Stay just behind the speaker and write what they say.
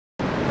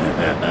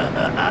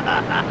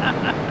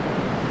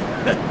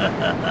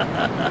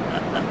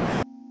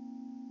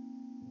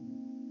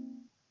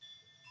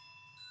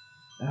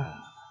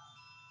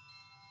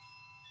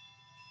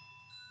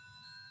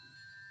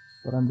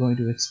But I'm going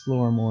to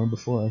explore more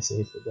before I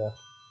save the duck.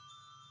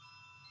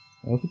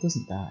 I hope it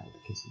doesn't die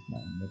because of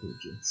my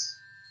negligence.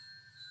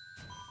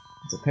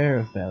 It's a pair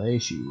of ballet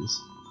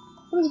shoes.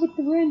 What is with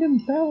the random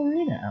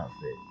ballerina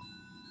outfit?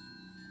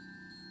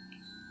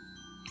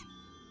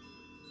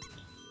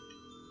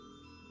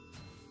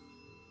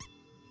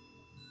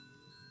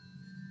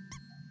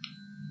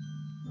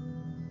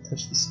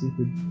 Touch the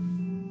stupid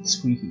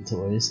squeaky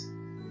toys.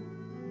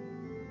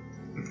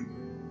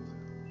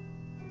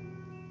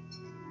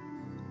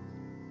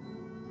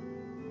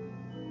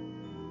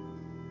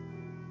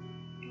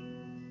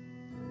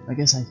 I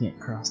guess I can't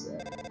cross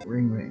that.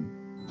 Ring ring.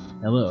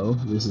 Hello,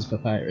 this is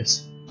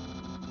Papyrus.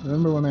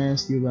 Remember when I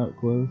asked you about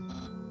clothes?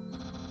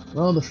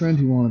 Well, the friend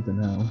who wanted to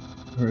know,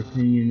 her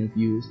opinion of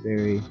you is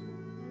very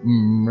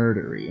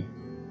murdery.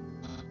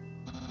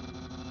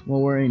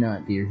 Well, worry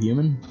not, dear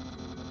human.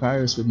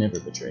 Papyrus would never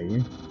betray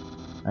you.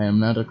 I am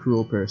not a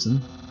cruel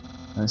person.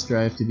 I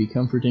strive to be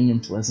comforting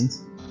and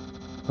pleasant.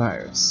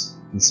 Papyrus.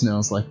 He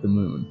smells like the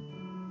moon.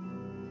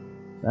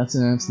 That's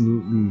an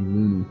absolutely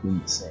loony thing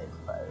to say,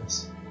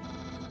 Papyrus.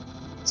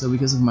 So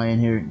because of my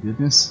inherent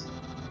goodness,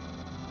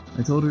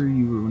 I told her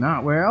you were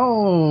not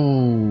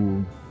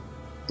wearing—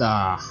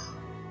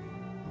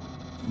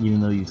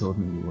 Even though you told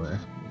me you were.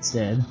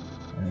 Instead,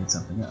 I made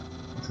something up.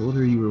 I told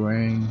her you were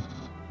wearing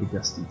a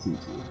dusty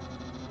tutu.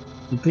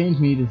 It pained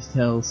me to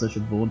tell such a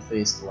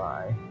bold-faced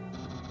lie.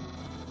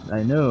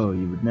 I know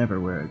you would never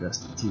wear a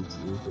dusty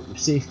tutu, but your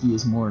safety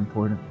is more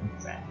important than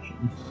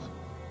fashion.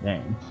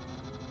 Dang.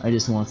 I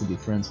just want to be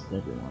friends with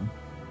everyone.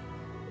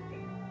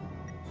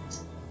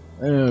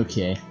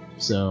 Okay,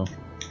 so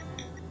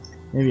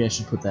maybe I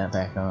should put that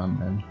back on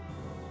then.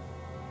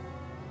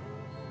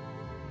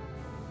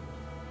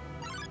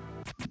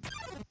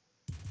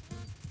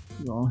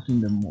 Launch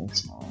into mold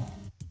small.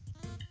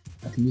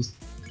 I can just—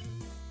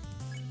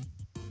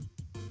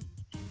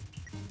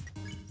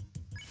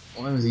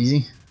 well, that was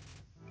easy.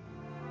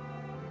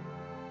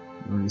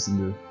 No reason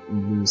to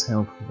lose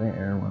health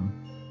there when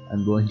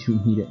I'm going to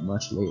need it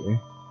much later.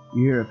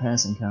 You hear a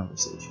passing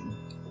conversation.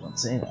 Don't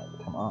say that,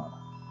 come on.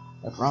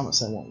 I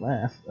promise I won't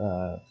laugh.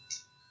 Okay.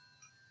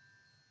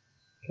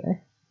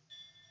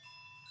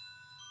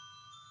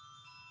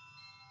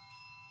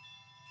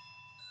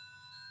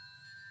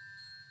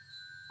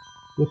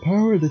 The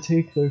power to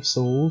take their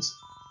souls.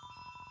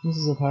 This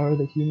is a power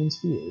that humans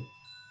fear.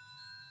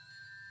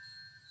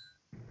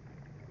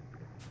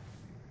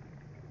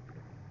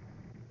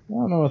 I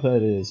don't know what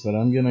that is, but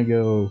I'm gonna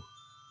go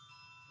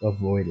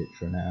avoid it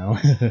for now.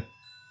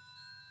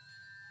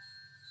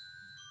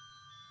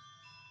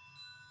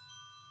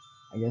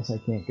 I guess I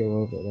can't go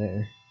over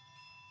there.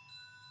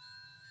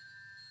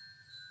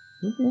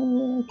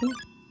 Okay.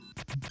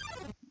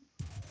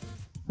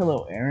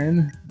 Hello,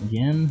 Aaron.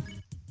 Again.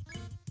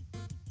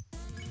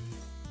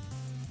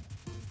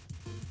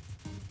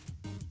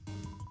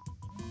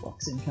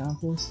 Boxing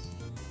contest.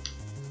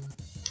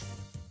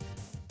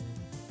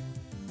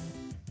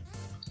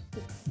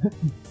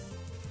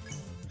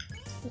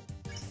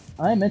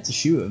 I meant to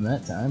shoot him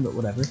that time, but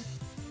whatever.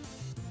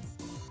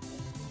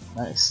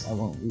 Nice, I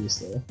won't lose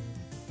though.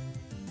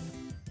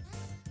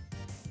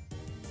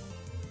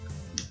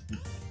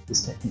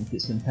 This technique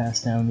has been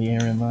passed down the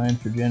Aaron line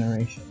for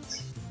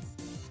generations.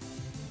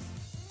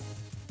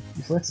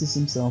 He flexes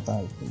himself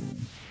out of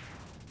clean.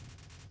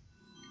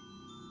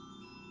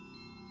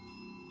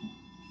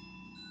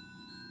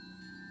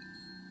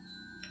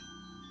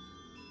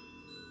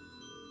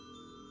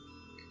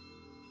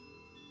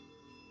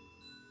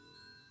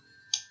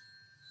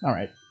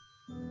 Alright.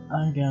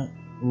 I got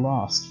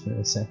lost for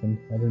a second.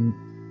 I didn't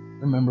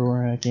remember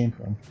where I came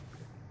from.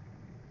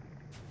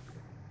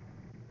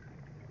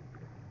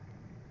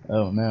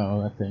 Oh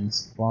no, that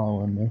thing's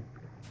following me.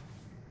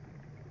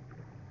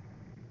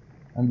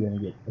 I'm gonna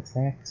get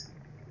attacked.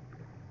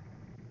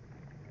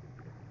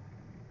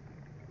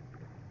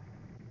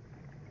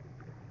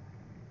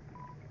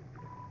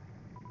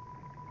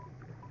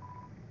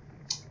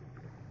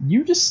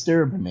 You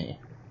disturb me.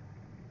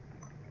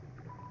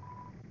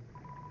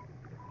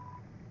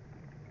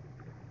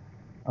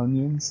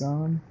 Onion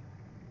song?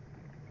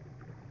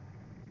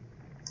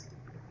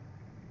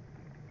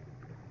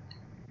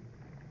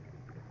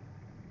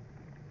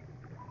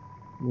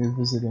 You're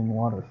visiting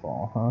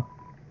Waterfall, huh?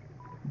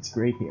 It's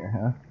great here,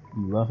 huh?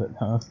 You love it,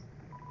 huh?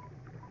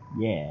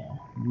 Yeah,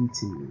 me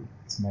too.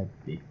 It's my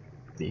big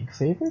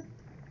favorite?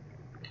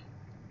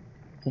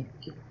 Can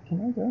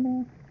I go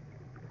now?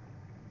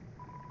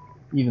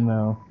 Even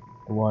though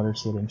the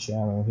water's getting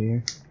shallow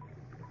here.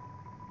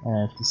 I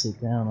have to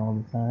sit down all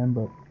the time,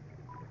 but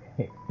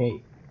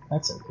hey,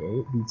 that's okay.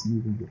 It beats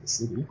moving to the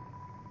city.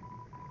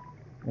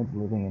 And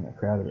living in a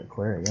crowded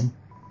aquarium,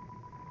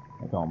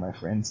 like all my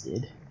friends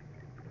did.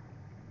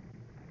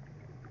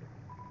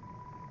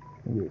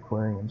 The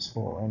aquarium's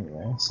full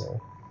anyway,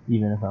 so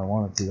even if I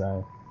wanted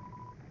to,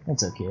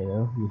 That's okay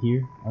though, you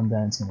hear?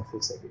 Undyne's gonna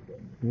fix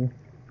everything, you hear?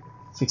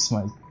 Fix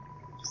my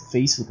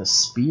face with the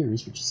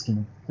spears, which is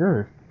gonna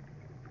hurt.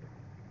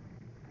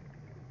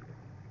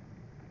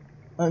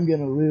 I'm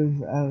gonna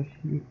live out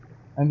here.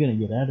 I'm gonna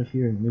get out of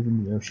here and live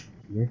in the ocean,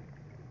 you hear?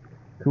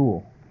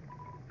 Cool.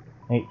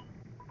 Hey,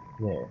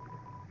 there.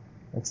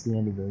 That's the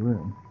end of the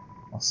room.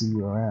 I'll see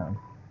you around.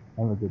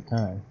 Have a good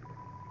time.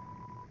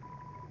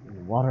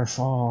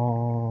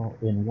 Waterfall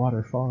in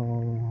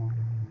waterfall.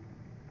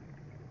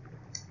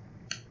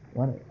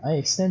 What? I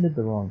extended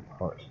the wrong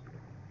part.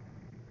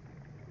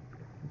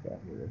 Is that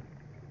weird?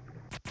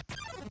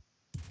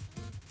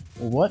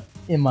 What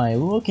am I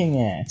looking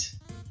at?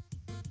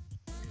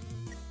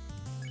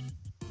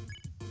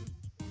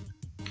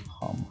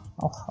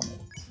 I'll hum it.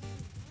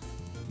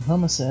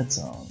 Hum a sad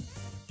song.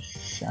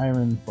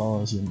 Shiren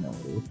follows your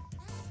melody.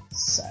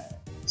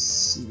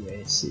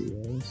 Silence.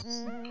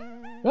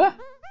 Ah!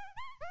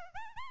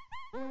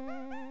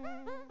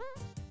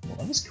 Well,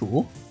 that was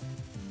cool.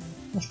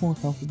 Much more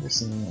comfortable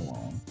singing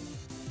along.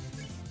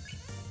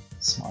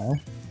 Smile.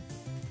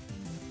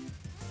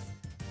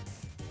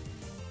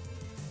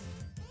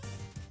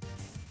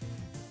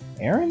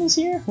 Aaron is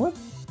here? What?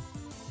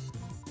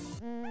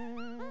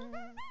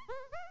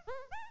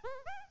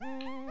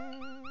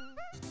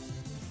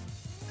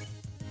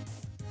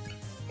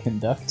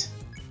 Conduct.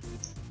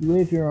 You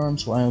wave your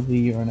arms wildly,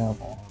 you are now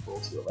vulnerable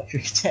to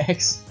electric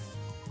attacks.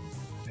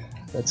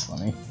 That's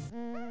funny.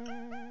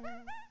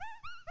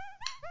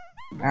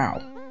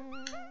 Ow.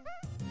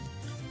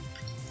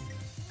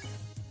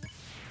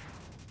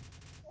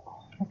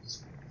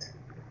 That's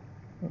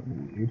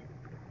weird.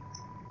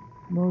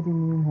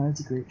 Northern room hides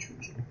a great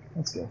treasure.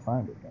 Let's go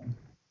find it then.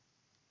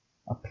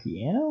 A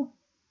piano?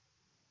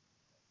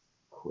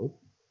 Quit.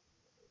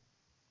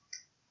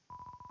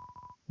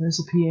 There's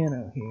a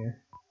piano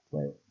here.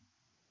 Play it.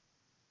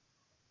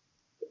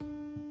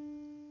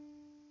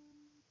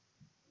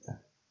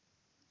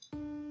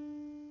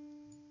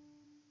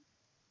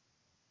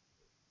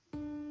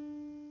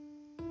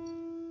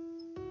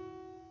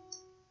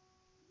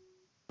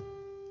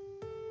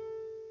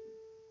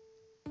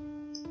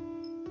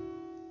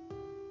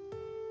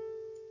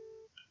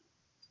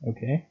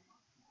 Okay.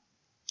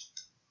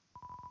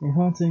 A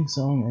haunting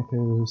song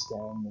echoes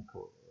down the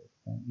corridor.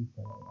 Can't you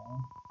play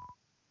along?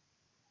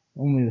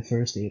 Only the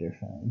first 8 are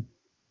fine.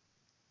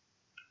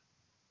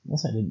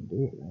 Unless I didn't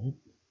do it right.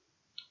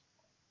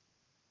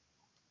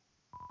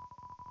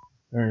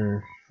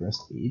 Or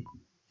first 8.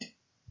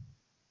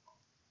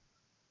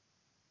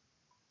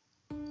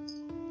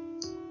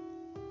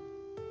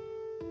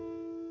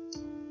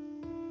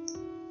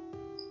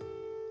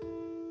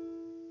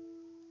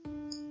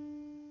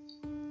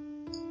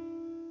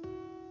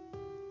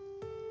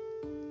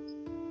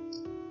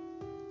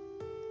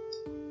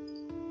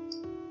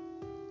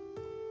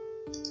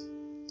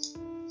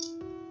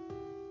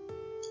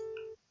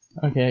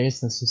 Okay, I guess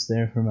that's just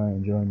there for my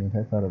enjoyment.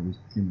 I thought it was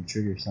going to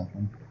trigger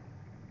something.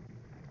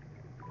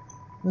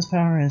 This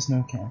power has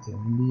no counter.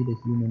 Indeed, a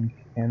human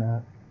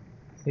cannot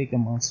take a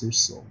monster's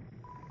soul.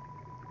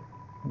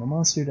 When a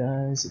monster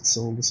dies, its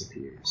soul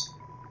disappears.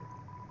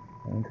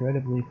 An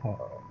incredible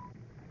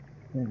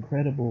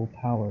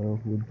power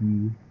would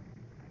be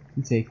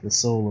to take the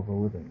soul of a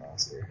living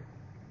monster.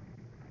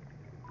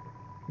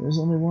 There is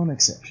only one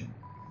exception.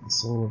 The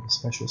soul of a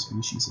special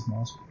species of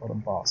monster called a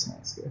boss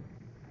monster.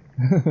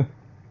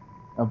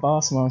 A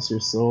boss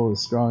monster's soul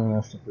is strong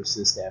enough to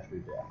persist after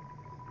death,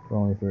 but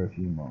only for a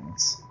few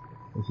moments.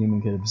 A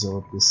human could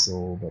absorb this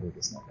soul, but it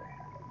has never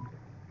happened.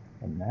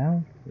 And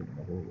now, it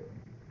never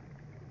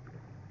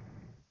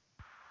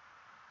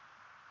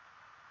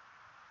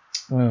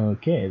will.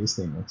 Okay, this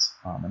thing looks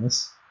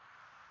ominous.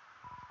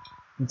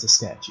 It's a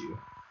statue.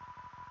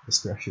 The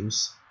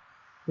structures,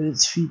 but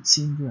its feet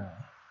seem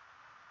dry.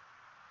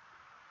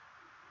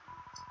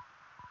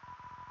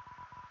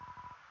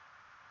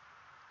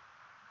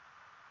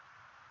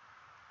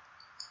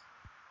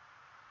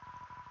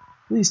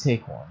 Please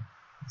take one.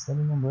 Is that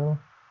an umbrella?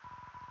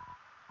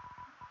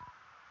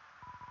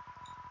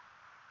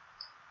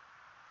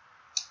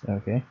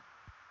 Okay.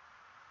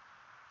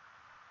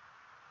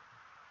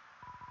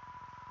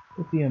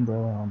 Put the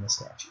umbrella on the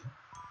statue.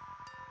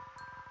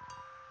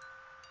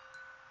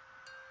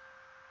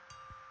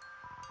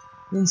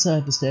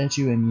 Inside the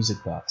statue, a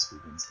music box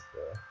begins to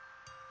play.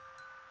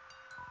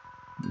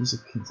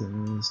 Music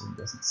continues and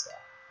doesn't stop.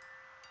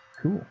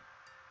 Cool.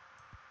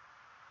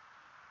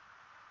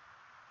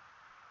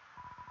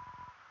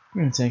 I'm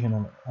gonna take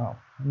another. Oh,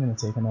 I'm gonna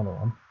take another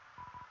one.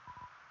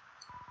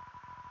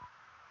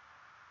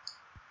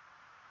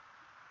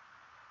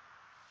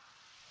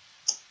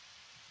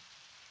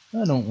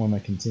 I don't want to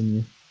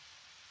continue.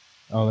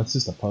 Oh, that's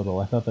just a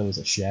puddle. I thought that was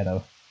a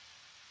shadow.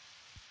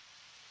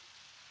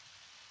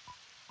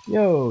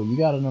 Yo, you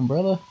got an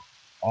umbrella?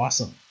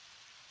 Awesome.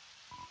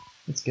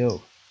 Let's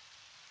go.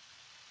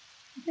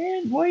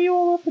 Man, why are you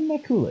all up in my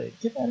Kool-Aid?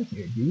 Get out of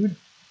here, dude.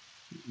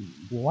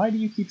 Why do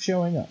you keep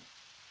showing up?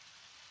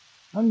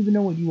 I don't even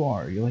know what you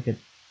are. You're like a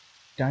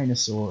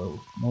dinosaur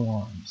with no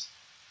arms.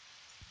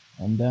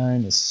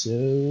 Undyne is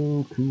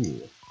so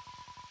cool.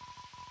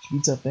 She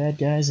beats up bad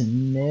guys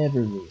and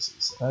never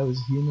loses. If I was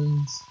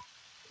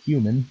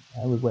human,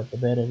 I would wet the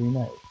bed every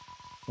night,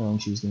 knowing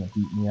she was gonna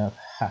beat me up.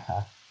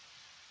 Haha.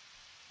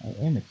 I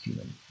am a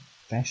human.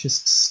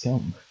 Fascist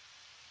scum.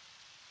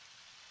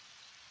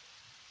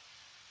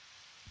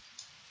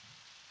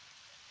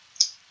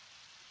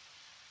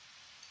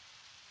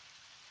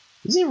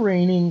 Is it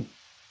raining?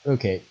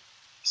 Okay,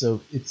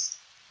 so it's...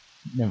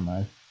 Never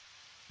mind.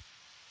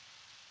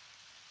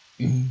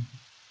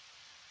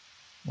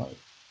 What?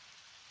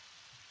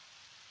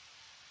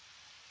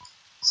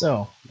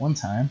 So, one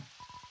time,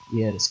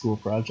 we had a school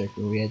project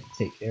where we had to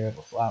take care of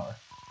a flower.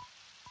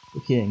 The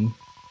king,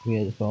 we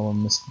had to call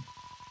him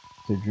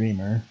Mr.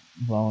 Dreamer,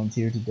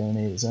 volunteered to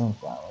donate his own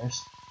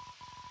flowers.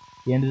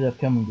 He ended up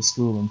coming to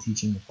school and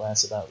teaching the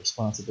class about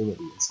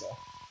responsibility and stuff.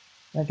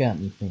 That got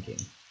me thinking.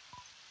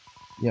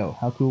 Yo,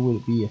 how cool would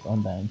it be if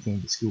Undyne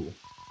came to school?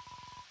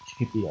 She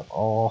could beat up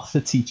all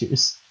the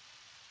teachers.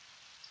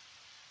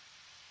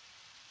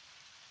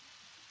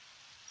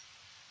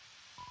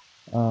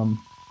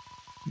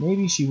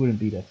 Maybe she wouldn't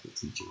beat up the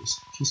teachers.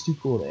 She's too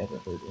cool to ever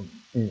hurt an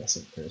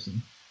innocent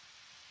person.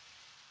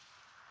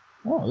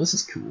 Oh, this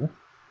is cool.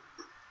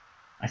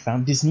 I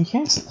found Disney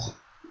Castle.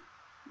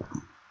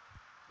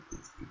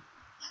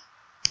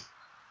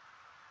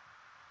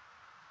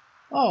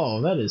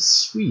 Oh, that is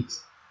sweet.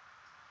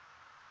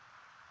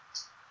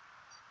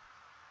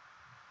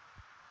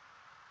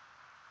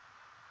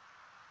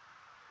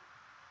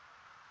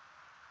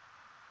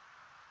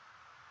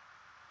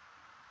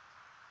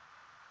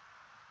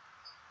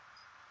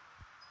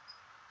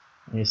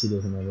 I guess he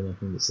doesn't have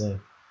anything to say.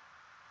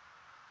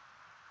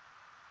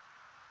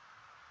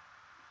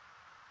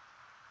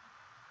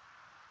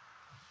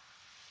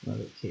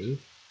 Another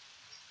cave.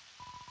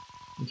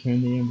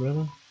 Return the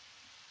umbrella.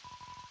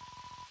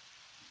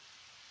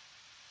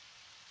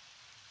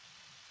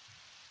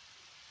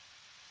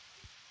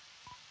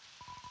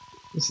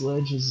 This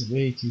ledge is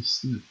way too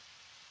steep.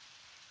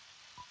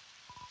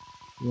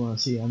 You want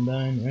to see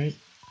Undyne, right?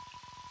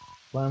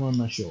 Climb on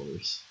my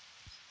shoulders.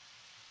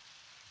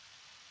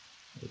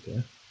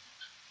 Okay.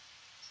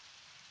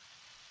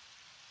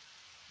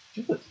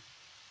 Good.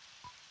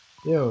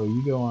 Yo,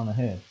 you go on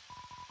ahead.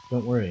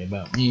 Don't worry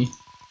about me.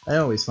 I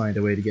always find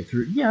a way to get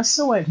through. Yeah,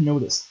 so I've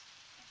noticed.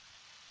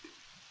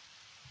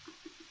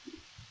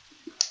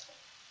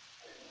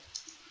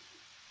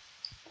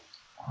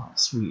 Oh,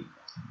 sweet.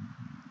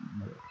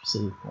 Another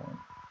save point.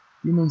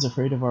 Humans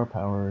afraid of our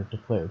power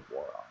declared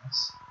war on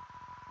us.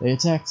 They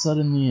attacked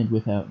suddenly and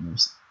without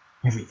mercy.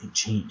 Everything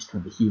changed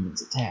when the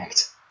humans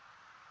attacked.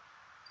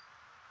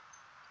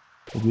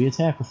 If we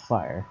attack with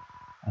fire,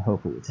 I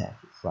hope we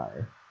attack with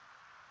fire.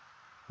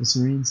 The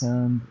serene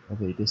sound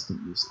of a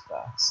distant music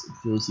box. It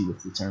fills you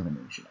with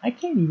determination. I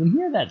can't even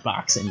hear that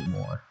box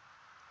anymore.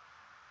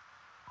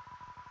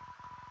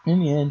 In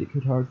the end, it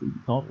could hardly be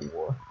called a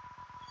war.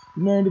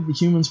 United, the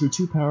humans were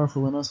too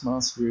powerful and us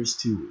monsters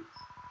too weak.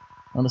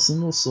 Not a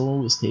single soul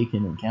was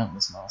taken and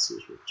countless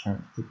monsters were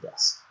turned to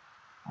dust.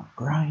 I'll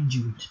grind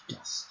you into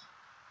dust.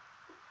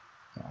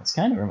 Well, this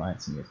kind of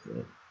reminds me of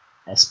the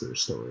Esper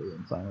story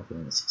in Final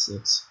Fantasy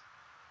VI.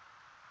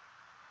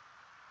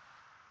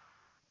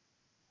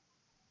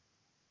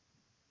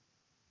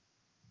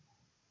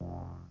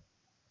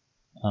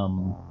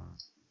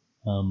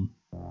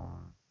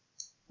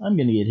 I'm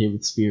gonna get hit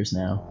with spears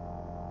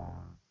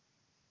now.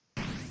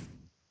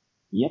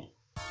 Yep.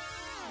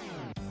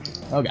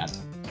 Oh god.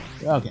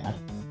 Oh god.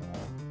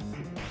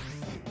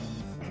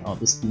 Oh,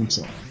 this theme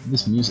song.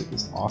 This music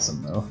is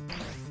awesome though.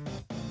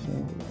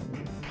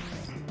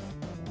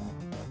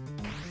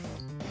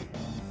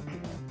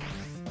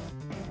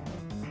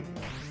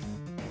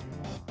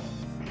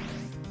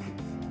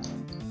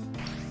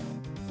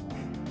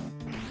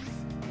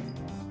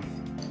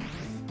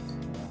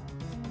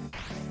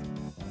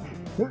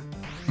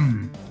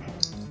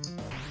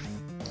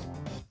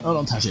 Oh,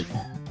 don't touch it.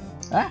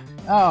 Ah!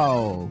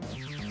 Oh!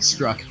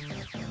 Struck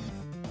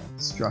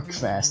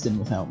fast and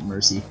without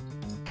mercy.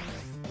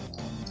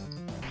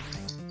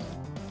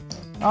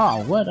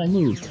 Oh, what? I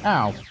moved.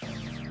 Ow!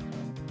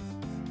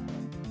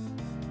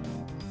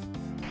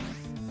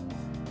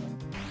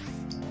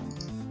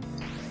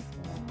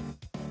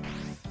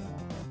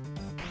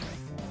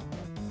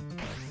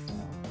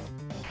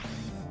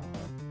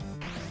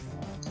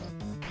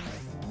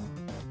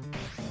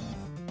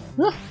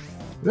 Ah!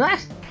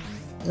 Ah!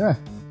 Ah!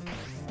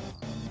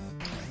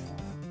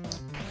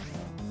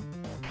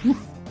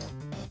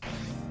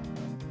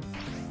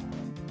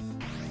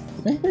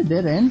 Did I hit a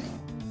dead end?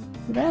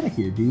 Get out of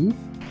here, dude.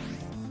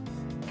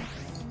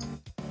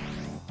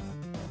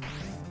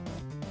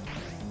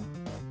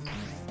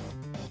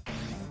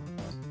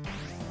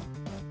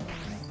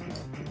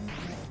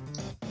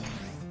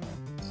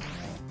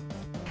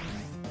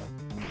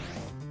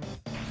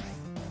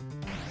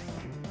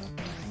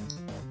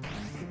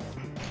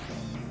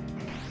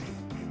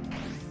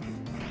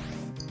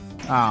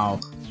 Ow.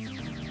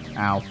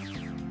 Ow.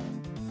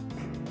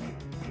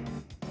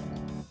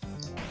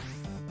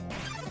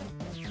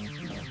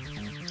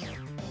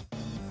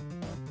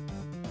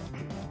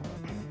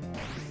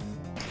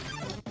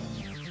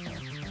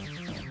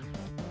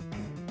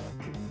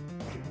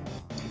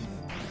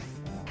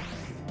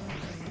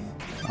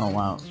 Oh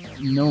wow,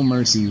 no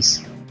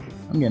mercies.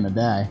 I'm gonna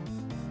die.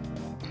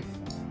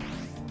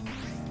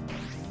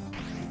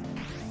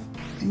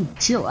 Dude,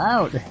 chill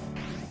out!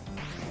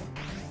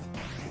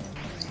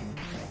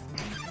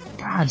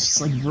 God,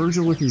 just like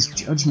Virgil with his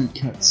Judgment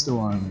Cut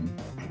Storm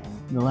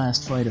in the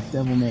last fight of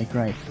Devil May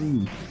Cry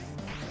 3.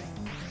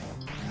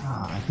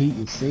 Ah, I hate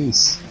your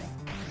face.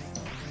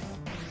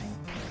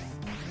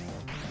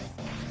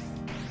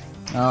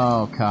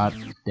 Oh, God,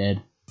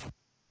 dead.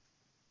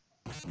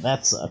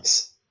 That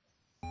sucks.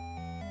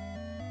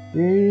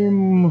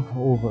 Game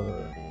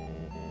over.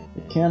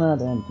 It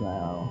cannot end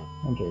now.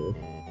 Enter.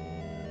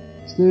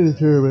 Stay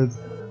determined.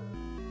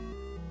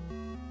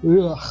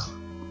 Ugh.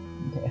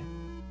 Okay.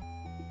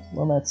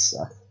 Well, that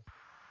sucked.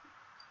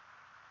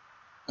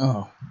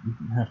 Oh,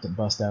 you have to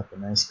bust out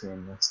the ice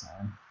cream next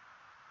time.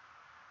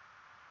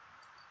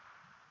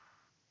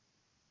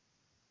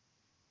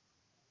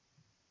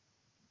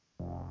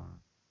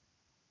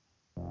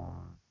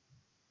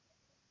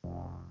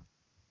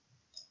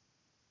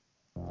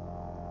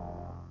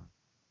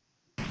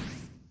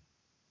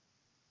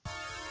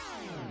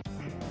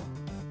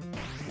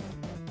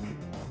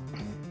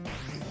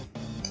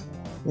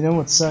 You know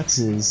what sucks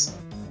is,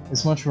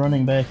 as much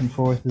running back and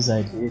forth as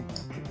I did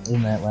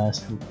in that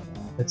last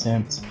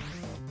attempt,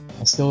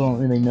 I still don't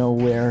really know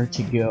where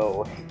to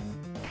go.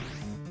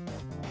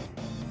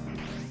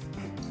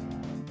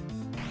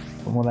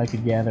 From what I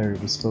could gather,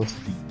 it was supposed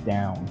to be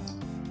down.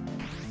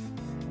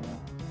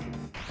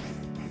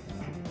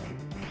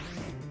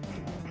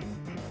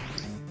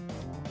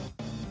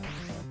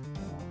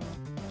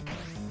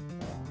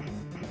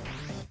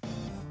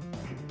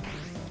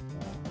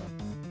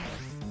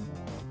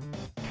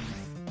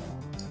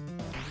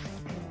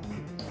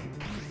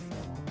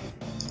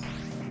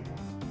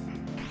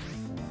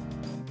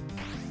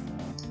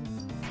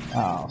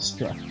 Oh,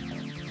 struck.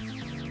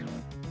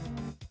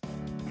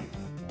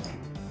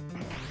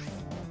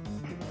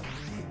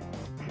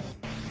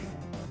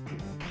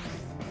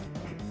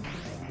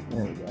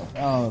 There we go.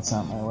 Oh, that's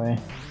not my way.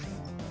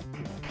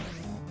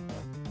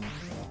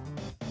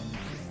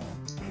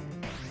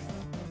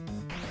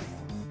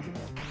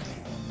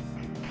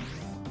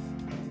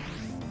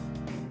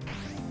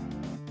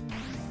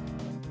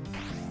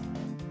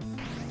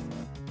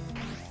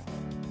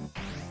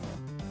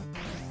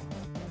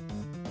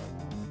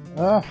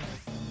 Ah!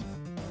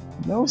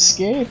 No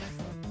escape!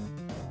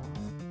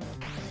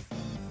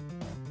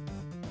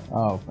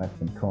 Oh, I've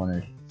been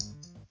cornered.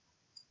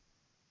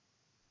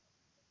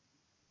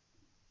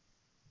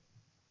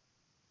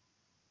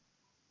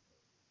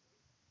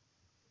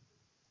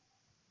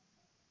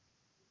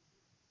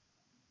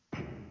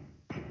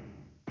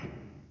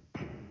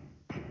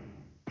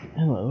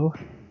 Hello.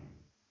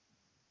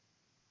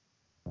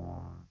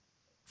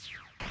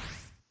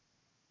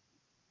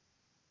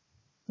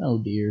 Oh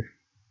dear.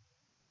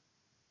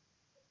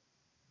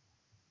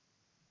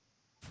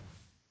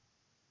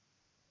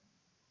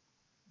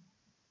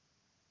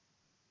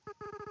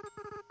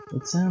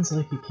 It sounds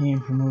like it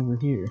came from over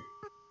here.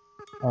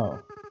 Oh,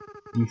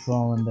 you've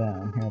fallen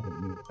down,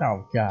 haven't you?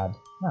 Oh god,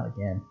 not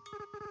again.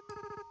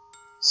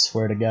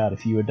 Swear to God,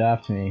 if you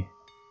adopt me.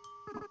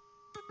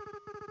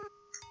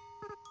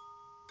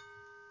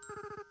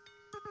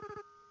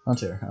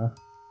 Hunter, huh?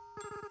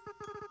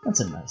 That's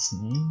a nice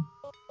name.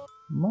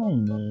 My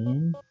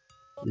name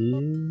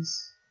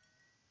is...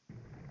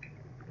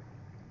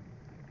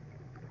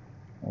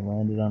 I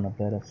landed on a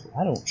bed of...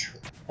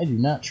 I do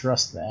not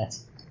trust that.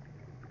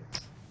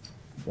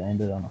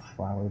 Landed on a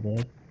flower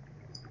bed.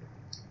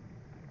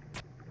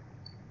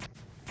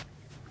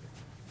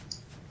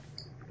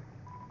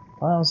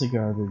 Piles of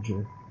garbage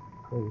are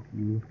quite a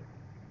few.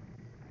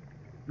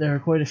 There are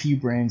quite a few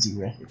brands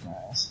you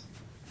recognize.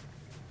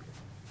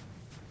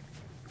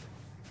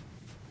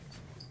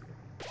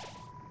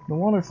 The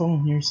water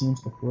fountain here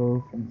seems to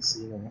flow from the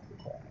ceiling of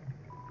the cabin.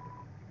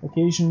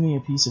 Occasionally a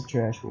piece of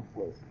trash will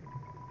float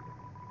through,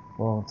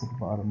 fall to the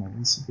bottom of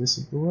this abyss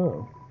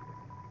below.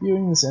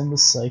 Viewing this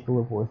endless cycle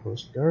of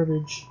worthless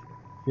garbage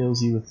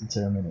fills you with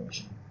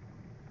determination.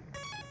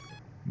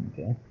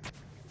 Okay.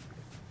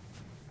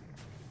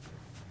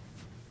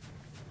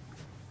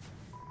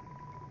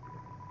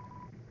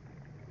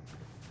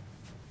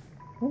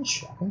 What a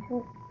shopping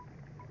cart?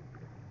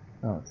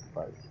 Oh, it's a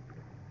bike.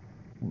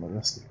 On the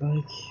rusted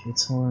bike,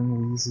 its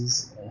horn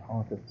wheezes a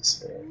honk of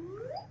despair.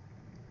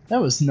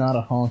 That was not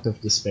a honk of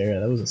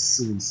despair, that was a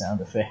silly sound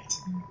effect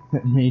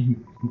that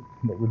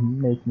would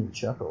make me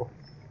chuckle.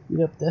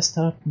 Boot up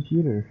desktop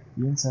computer,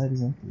 the inside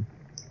is empty.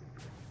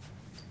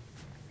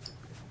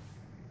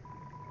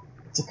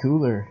 It's a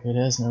cooler, it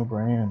has no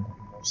brand,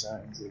 and no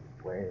signs of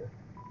wear.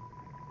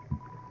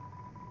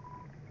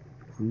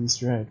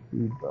 Freeze-dried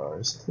food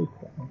bars, take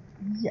one.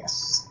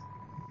 Yes!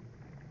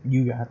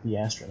 You got the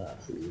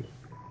astronaut food.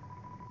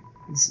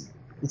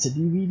 It's a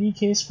DVD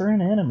case for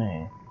an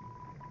anime.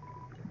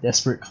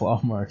 Desperate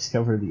claw marks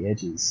cover the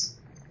edges.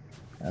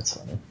 That's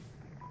funny.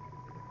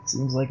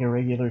 Seems like a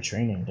regular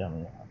training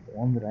dummy. The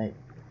one that I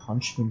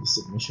punched into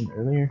submission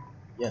earlier?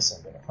 Yes,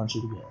 I'm gonna punch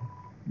it again.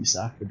 You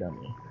sock the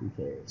dummy. Who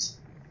cares?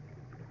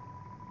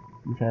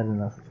 You've had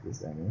enough of this,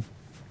 Daniel.